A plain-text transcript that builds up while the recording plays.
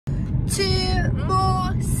2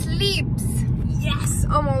 more sleeps. Yes,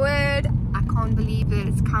 oh my word, I can't believe that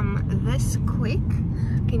it's come this quick.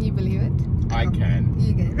 Can you believe it? I can.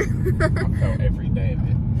 You can. I felt every day of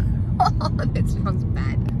it. Oh, that sounds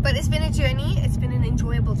bad. But it's been a journey. It's been an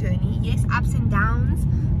enjoyable journey. Yes, ups and downs,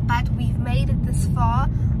 but we've made it this far.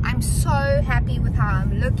 I'm so happy with how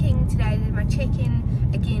I'm looking. Today I did my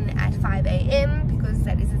check-in again at 5 a.m. because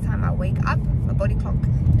that is the time I wake up. My body clock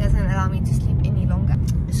doesn't allow me to sleep any longer.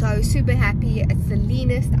 So super happy. It's the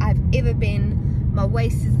leanest I've ever been. My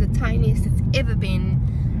waist is the tiniest it's ever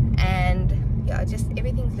been. And yeah, just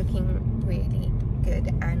everything's looking really good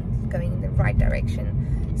and going in the right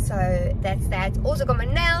direction. So that's that. Also got my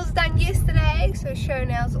nails done yesterday, so show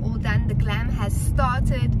nails all done. The glam has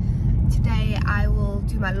started. Today I will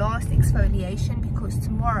do my last exfoliation because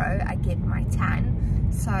tomorrow I get my tan.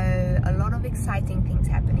 So a lot of exciting things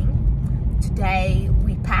happening. Today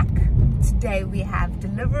we pack. Today we have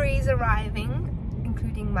deliveries arriving,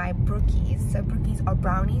 including my brookies. So brookies are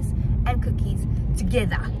brownies and cookies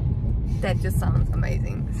together. That just sounds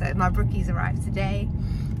amazing. So my brookies arrived today.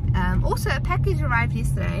 Also a package arrived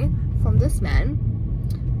yesterday from this man,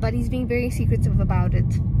 but he's being very secretive about it.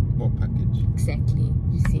 What package? Exactly,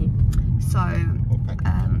 you see. So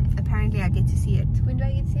apparently I get to see it. When do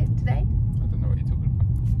I get to see it? Today? I don't know what you're talking about.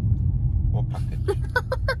 What package?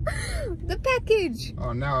 The package.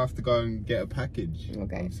 Oh, now I have to go and get a package.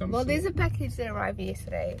 Okay. Of some Well, sort. there's a package that arrived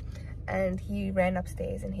yesterday, and he ran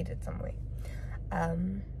upstairs and hid it somewhere.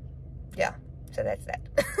 Yeah. So that's that.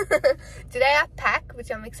 Today I pack, which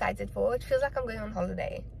I'm excited for. It feels like I'm going on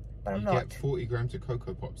holiday, but I'm not. Get 40 grams of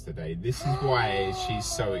Cocoa Pops today. This is why she's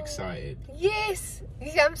so excited. Yes,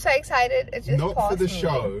 I'm so excited. It's just Not for the me.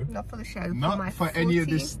 show. Not for the show. Not for any of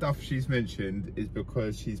 40. this stuff she's mentioned. Is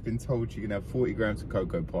because she's been told she can have 40 grams of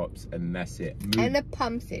Cocoa Pops and that's it. And a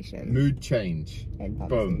pump session. Mood change. And pump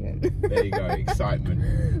Boom. session. There you go. Excitement.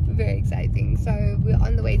 Very exciting. So we're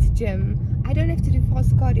on the way to gym. I don't have to do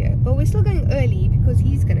fast cardio, but we're still going early because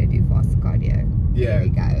he's going to do fast cardio. Yeah. There we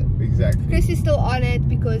go. Exactly. Chris is still on it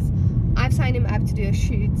because I've signed him up to do a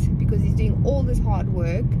shoot because he's doing all this hard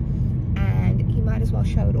work and he might as well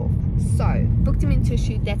show it off. So booked him into a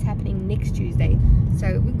shoot that's happening next Tuesday.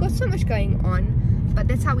 So we've got so much going on, but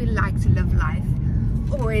that's how we like to live life.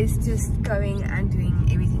 Always just going and doing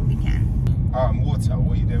everything we can. Water.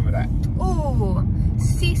 What are you doing with that? Oh,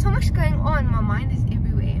 see, so much going on. My mind is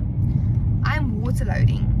everywhere. I'm water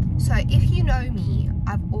loading. So if you know me,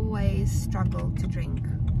 I've always struggled to drink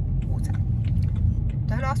water.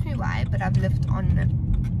 Don't ask me why, but I've lived on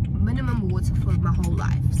minimum water for my whole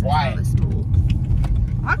life. Since I was small.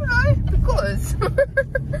 I don't know, because.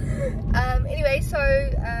 Anyway, so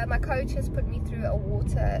my coach has put me through a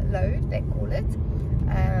water load, they call it.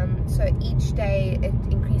 So each day it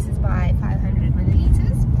increases by 500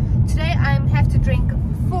 milliliters. Today I have to drink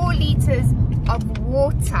 4 liters of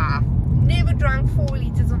water. Never drunk 4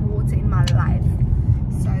 liters of water in my life.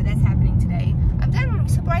 So that's happening today. I've done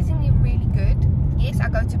surprisingly really good. Yes, I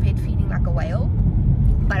go to bed feeling like a whale,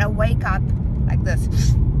 but I wake up like this,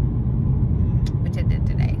 which I did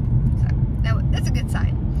today. So that's a good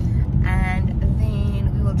sign. And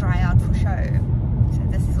then we will dry out for show. So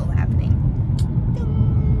this is all happening.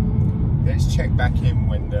 Ding. Let's check back in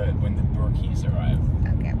when the brookies arrive.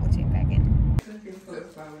 Okay, we'll check back in.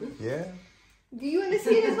 Yeah. Do you want to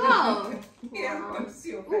see it as well? Yeah, I want to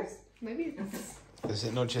see your face. Maybe it's... Does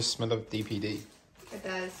it not just smell of DPD? It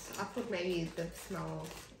does. I thought maybe the smell...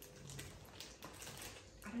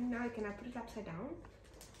 I don't know. Can I put it upside down?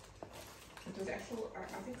 It was actually,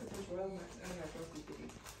 I think it was well nice. I don't know if it was DPD.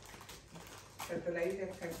 But the lady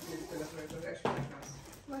that came to do the delivery was actually quite nice.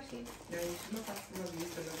 Was she? No, you should not have to know these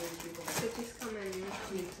delivery people. So just come and...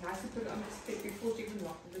 It's nice to put it on the stick before you even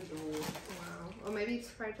lock the door. Wow. Or maybe it's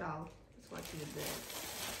fragile. That's what she did there.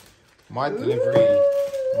 My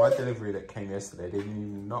delivery that came yesterday didn't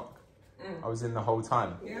even knock. I was in the whole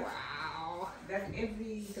time. Yeah. Wow. That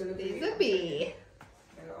every delivery. There's a bee.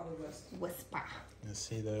 They're all the worst. Whisper. Let's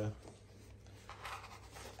see the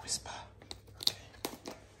whisper. Okay.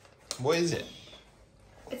 What is it?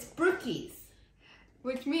 It's brookies,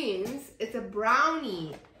 which means it's a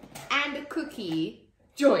brownie and a cookie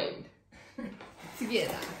joined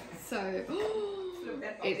together. So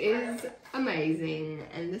it is amazing,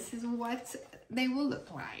 and this is what they will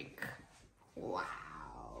look like. Wow.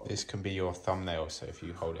 This can be your thumbnail, so if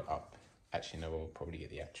you hold it up, actually no, we'll probably get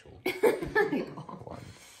the actual one.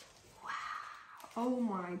 Wow. Oh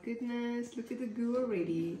my goodness, look at the goo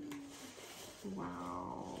already.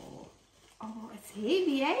 Wow. Oh, it's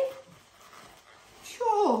heavy, eh?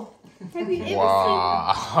 Sure. Have you ever seen?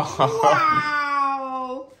 Wow.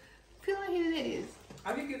 Wow. Feel how heavy that is.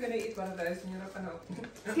 How do you gonna eat one of those and you're not gonna.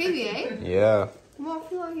 Heavy, eh? Yeah. Well,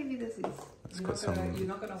 feel how heavy this is. It's got some. You're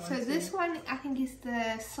not gonna want So to. this one, I think, is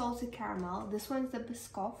the salted caramel. This one's the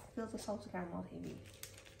Biscoff. Feels the salted caramel heavy.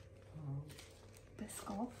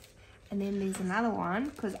 Biscoff. And then there's another one,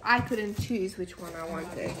 because I couldn't choose which one I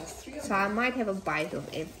wanted. So I might have a bite of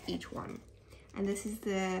each one. And this is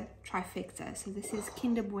the trifecta. So this is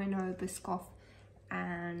Kinder Bueno, Biscoff,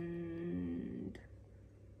 and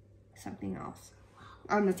something else.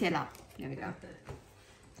 Oh, Nutella. There we go.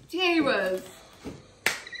 James!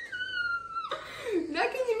 Now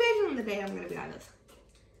can you imagine on the day I'm going to be like this?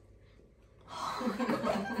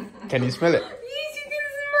 Can you smell it? Yes, you can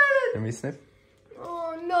smell it! Let me sniff.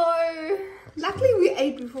 Oh no! Luckily we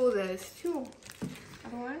ate before this. Sure.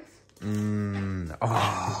 Otherwise?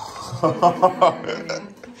 Oh.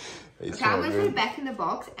 Okay, I'm going to put it back in the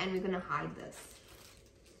box and we're going to hide this.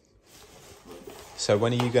 So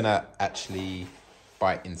when are you going to actually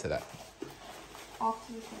bite into that?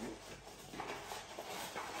 After the finish.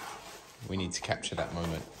 We need to capture that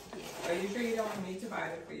moment. Are you sure you don't want me to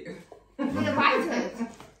hide it for you? I'm going to bite it.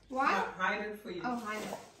 Why? Hide it for you. Oh, hide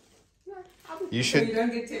it. No, I'll be You So should. you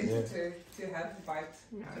don't get tempted to have the bite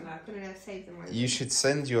No, tonight. I'm going to save the moment. You should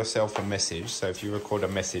send yourself a message. So if you record a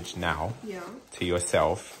message now Yeah. to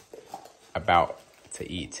yourself about to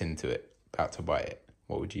eat into it, about to bite it,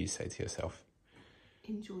 what would you say to yourself?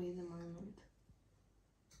 Enjoy the moment.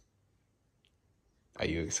 Are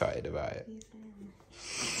you excited about it? Yes, I am.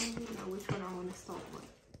 I don't know which one I want to start with.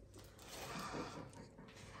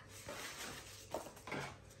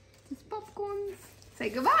 It's popcorns. Say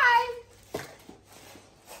goodbye.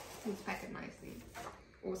 Let's pack it nicely.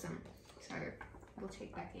 Awesome. So we'll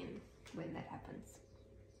check back in when that happens.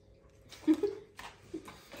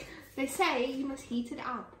 They say you must heat it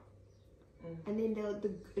up, and then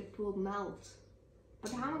it will melt.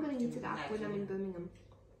 But how am I going to heat it up when I'm in Birmingham?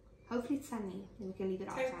 Hopefully it's sunny, and we can leave it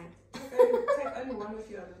outside. Take only one with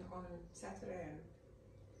you on Saturday.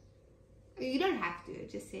 You don't have to. It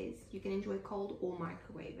just says you can enjoy cold or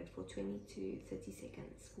microwave it for 20 to 30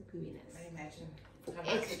 seconds for gooiness. I imagine.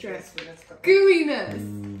 Extra Gooey. gooiness.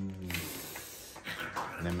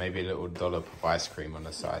 And then maybe a little dollop of ice cream on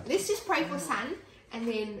the side. Let's just pray for sun, and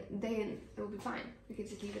then it'll be fine. We can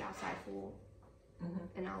just leave it outside for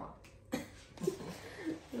an hour.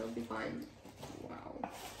 It'll be fine. Wow.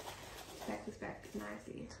 Pack this back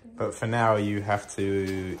nicely. But for now, you have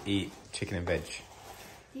to eat chicken and veg.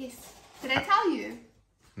 Yes. Did I tell you?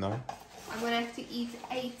 No? I'm going to have to eat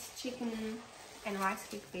 8 chicken and rice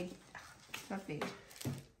cake veg. Not veg.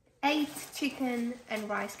 8 chicken and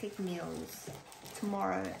rice cake meals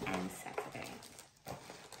tomorrow and Saturday.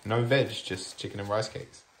 No veg, just chicken and rice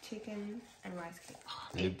cakes. Chicken and rice cake. Oh,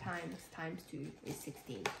 Yep. 8 times 2 is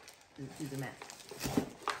 16. Do the math.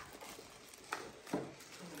 I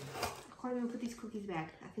can't even put these cookies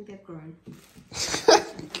back. I think they've grown.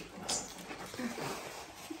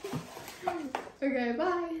 Okay,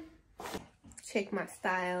 bye. Check my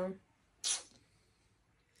style.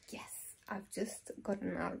 Yes, I've just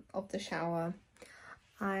gotten out of the shower.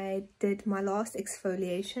 I did my last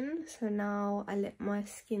exfoliation, so now I let my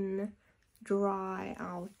skin dry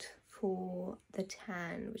out for the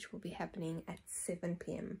tan, which will be happening at 7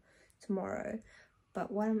 p.m. tomorrow.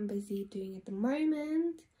 But what I'm busy doing at the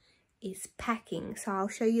moment is packing. So I'll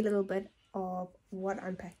show you a little bit of what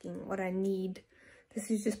I'm packing, what I need. This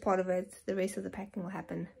is just part of it. The rest of the packing will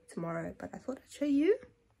happen tomorrow, but I thought I'd show you.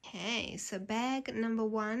 Okay, so bag number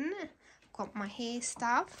 1, got my hair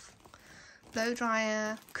stuff, blow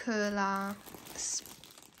dryer, curler,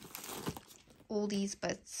 all these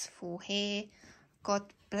bits for hair.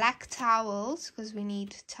 Got black towels because we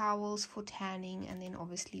need towels for tanning and then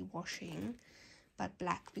obviously washing, but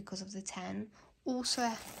black because of the tan. Also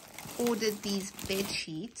ordered these bed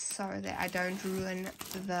sheets so that I don't ruin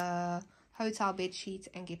the hotel bed sheets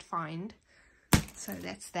and get fined. So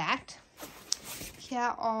that's that.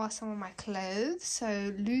 Here are some of my clothes.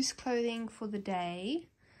 So loose clothing for the day,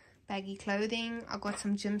 baggy clothing. I got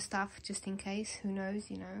some gym stuff just in case, who knows,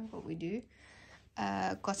 you know what we do.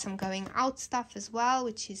 Got some going out stuff as well,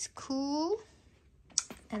 which is cool.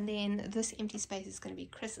 And then this empty space is going to be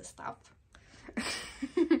Chris's stuff.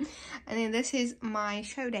 And then this is my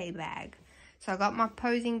show day bag. So I got my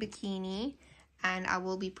posing bikini, and I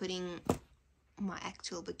will be putting my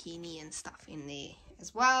actual bikini and stuff in there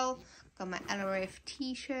as well. Got my LRF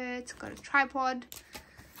t-shirts, got a tripod,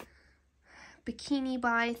 Bikini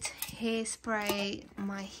Bite, hairspray,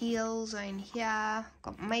 my heels are in here,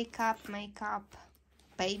 got makeup,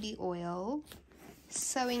 baby oil,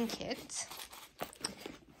 sewing kit,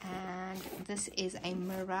 and this is a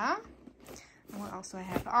mirror. What else do I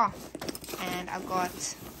have? Oh, and I've got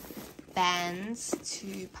bands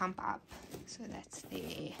to pump up, so that's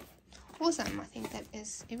there. Awesome. I think that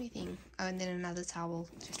is everything. Oh, and then another towel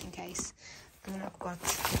just in case, and then I've got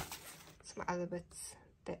some other bits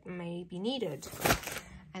that may be needed.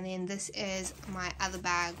 And then this is my other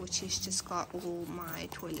bag, which has just got all my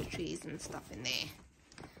toiletries and stuff in there.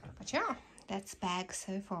 But yeah, that's bags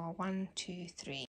so far. 1, 2, 3.